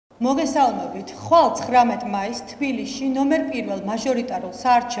მოგესალმებით. ხვალ 19 მაისს თბილისში ნომერ 1 მაჟორიტარულ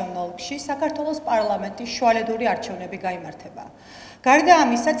საარჩევნო ოლქში საქართველოს პარლამენტის შუალედური არჩევნები გაიმართება. გარდა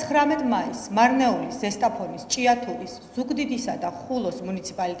ამისა, 19 მაისს მარნეულის, ზესტაფონის, ჭიათურის, ზუგდიდისა და ხულოს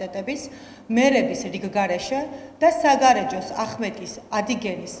მუნიციპალიტეტების მერების რიგგარეშე და საგარეჯოს ახმეტის,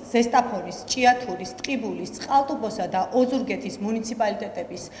 ადიგენის, ზესტაფონის, ჭიათურის, ტყიბულის, წყალტუბოსა და ოზურგეთის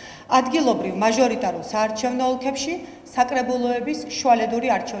მუნიციპალიტეტების ადგილობრივ მაჟორიტარულ საარჩევნო ოლქებში საკრებულოების შუალედური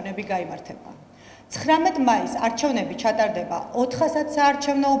არჩევნები გაიმართება. 19 მაისს არჩევნები ჩატარდება 400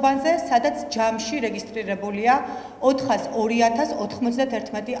 საარჩევნო უბანზე, სადაც ჯამში რეგისტრირებულია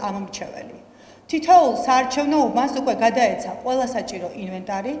 402.091 ამომრჩეველი. თითოეულ საარჩევნო უბანს უკვე გადაეცა ყველა საჭირო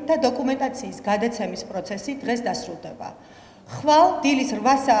ინვენტარი და დოკუმენტაციის გადაცემის პროცესი დღეს დასრულდება. ხვალ დილის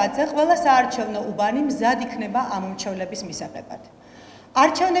 8 საათზე ყველა საარჩევნო უბანი მზად იქნება ამომრჩევლების მისაღებად.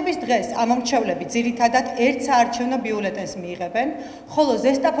 არჩევნების დღეს ამომრჩევლები ძირითადად ერთ საარჩევნო ბიულეტენს მიიღებენ, ხოლო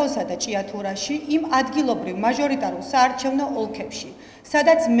ზესტაფონსა და ჭიათურაში იმ ადგილობრივ მაჟორიტარულ საარჩევნო ოლქებში,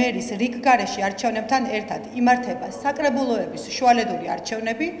 სადაც მერის რიგგარეშე არჩევნებთან ერთად იმართება საკრებულოების შუალედური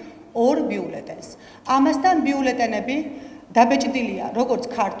არჩევნები, 2 ბიულეტენს. ამასთან ბიულეტენები დაბეჭდილია როგორც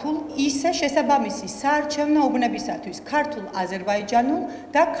ქართულ, ისე შესაბამისი საარჩევნო უბნებისათვის ქართულ აზერბაიჯანულ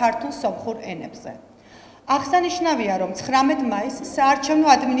და ქართულ სომხურ ენებზე. აღსანიშნავია, რომ 19 მაისს საარჩევნო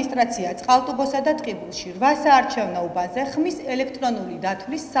ადმინისტრაცია წყალტუბოსა და ტყიბულში 8 საარჩევნო უბანზე ხმის ელექტრონული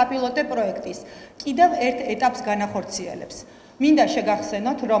დათვლის საპილოტე პროექტის კიდევ ერთ ეტაპს განახორციელებს. მინდა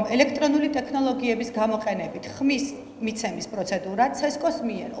შეგახსენოთ, რომ ელექტრონული ტექნოლოგიების გამოყენებით ხმის მიცემის პროცედურა CEC-ოს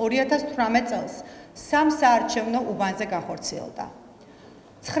მიერ 2018 წელს 3 საარჩევნო უბანზე განხორციელდა.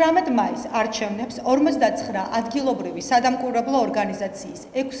 19 მაისს არჩევნებს 49 ადგილობრივი სადამკვირვებლო ორგანიზაციის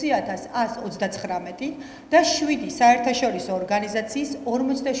 6129 და 7 საერთაშორისო ორგანიზაციის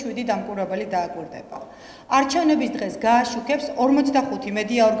 47 დამკვირვებელი დააკვირდება. არჩევნების დღეს გააშუქებს 45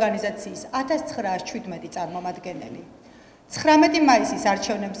 მედია ორგანიზაციის 1917 წარმომადგენელი. 19 მაისის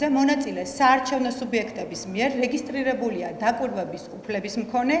არჩევნებზე მონაწილე საარჩევნო სუბიექტების მიერ რეგისტრირებულია დაკვირვების უფლების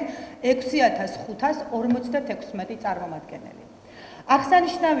მქონე 6556 წარმომადგენელი.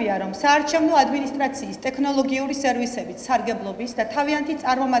 აღსანიშნავია, რომ საარჩევნო ადმინისტრაციის ტექნოლოგიური სერვისებით სარგებლობის და თავიანთი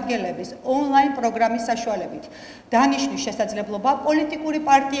წარმომადგენლების ონლაინ პროგრამის საშუალებით დანიშნვის შესაძლებლობა პოლიტიკური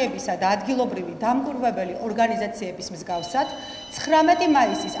პარტიებისა და ადგილობრივი დამკვირვებელი ორგანიზაციების მსგავსად 19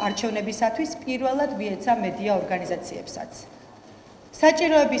 მაისის არჩევნებისათვის პირველად მიეცა მედია ორგანიზაციებსაც.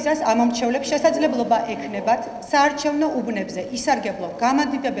 საჭიროებისას ამომრჩევლებს შესაძლებლობა ექნებათ საარჩევნო უბნებზე ისარგებლო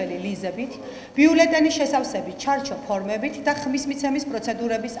გამადიდებელი ლიზებით, ბიულეტენის შესავსებით ჩარჩო ფორმებით და ხმის მიცემის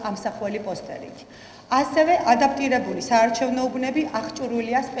პროცედურების ამსახველი პოსტერით. ასევე ადაპტირებული საარჩევნო უბნები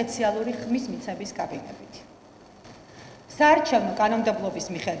აღჭურვილია სპეციალური ხმის მიცემის კაბინებით. საარჩევნო კანონმდებლობის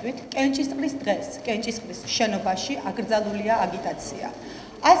მიხედვით, კენჭისყრის დღეს კენჭისყრის შენობაში აკრძალულია აგიტაცია.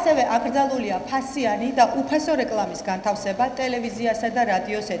 ასევე აკრძალულია ფასიანი და უფასო რეკლამის განთავსება ტელევიზიასა და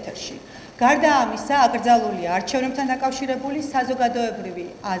რადიოს ეთერში. გარდა ამისა, აკრძალულია არჩევნებთან დაკავშირებული საზოგადოებრივი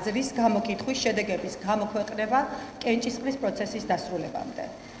აზრის გამოკითხვის შედეგების გამოქვეყნება კენჭისყრის პროცესის დასრულებამდე.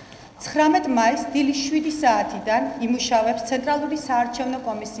 19 მაისს დილის 7 საათიდან იმუშავებს ცენტრალური საარჩევნო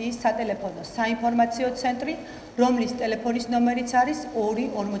კომისიის სატელეფონო საინფორმაციო ცენტრი, რომლის ტელეფონის ნომერიც არის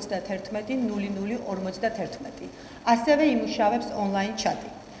 2510051. ასევე იმუშავებს ონლაინ ჩატი.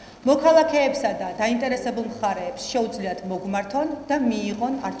 მოქალაქეებსა და დაინტერესებულ მხარეებს შეუძლიათ მოგმართონ და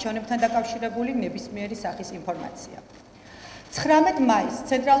მიიღონ არჩევნებთან დაკავშირებული ნებისმიერი სახის ინფორმაცია. 19 მაისს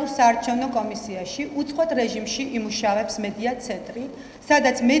ცენტრალურ საარჩევნო კომისიაში უწყვეტ რეჟიმში იმუშავებს მედია ცენტრი,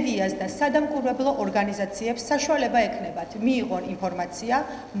 სადაც მედიას და სადამკვირვებლო ორგანიზაციებს საშუალება ექნებათ მიიღონ ინფორმაცია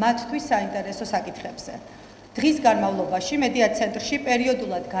მათთვის საინტერესო საკითხებზე. დღის განმავლობაში მედია ცენტრში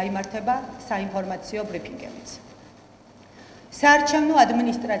პერიოდულად გაიმართება საინფორმაციო ბრიფინგებიც. საარჩევნო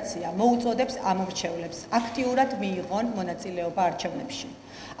ადმინისტრაცია მოუწოდებს ამომრჩევლებს აქტიურად მიიღონ მონაწილეობა არჩევნებში.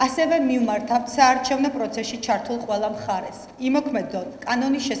 ასევე მიმართავთ საარჩევნო პროცესში ჩართულ ყველა მხარეს, იმოქმედოთ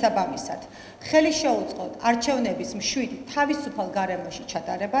კანონის შესაბამისად, ხელი შეუწყოთ არჩევნების მშვიდ თავისუფალ გარემოში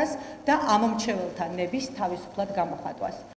ჩატარებას და ამომრჩეველთა ნების თავისუფლად გამოხატვას.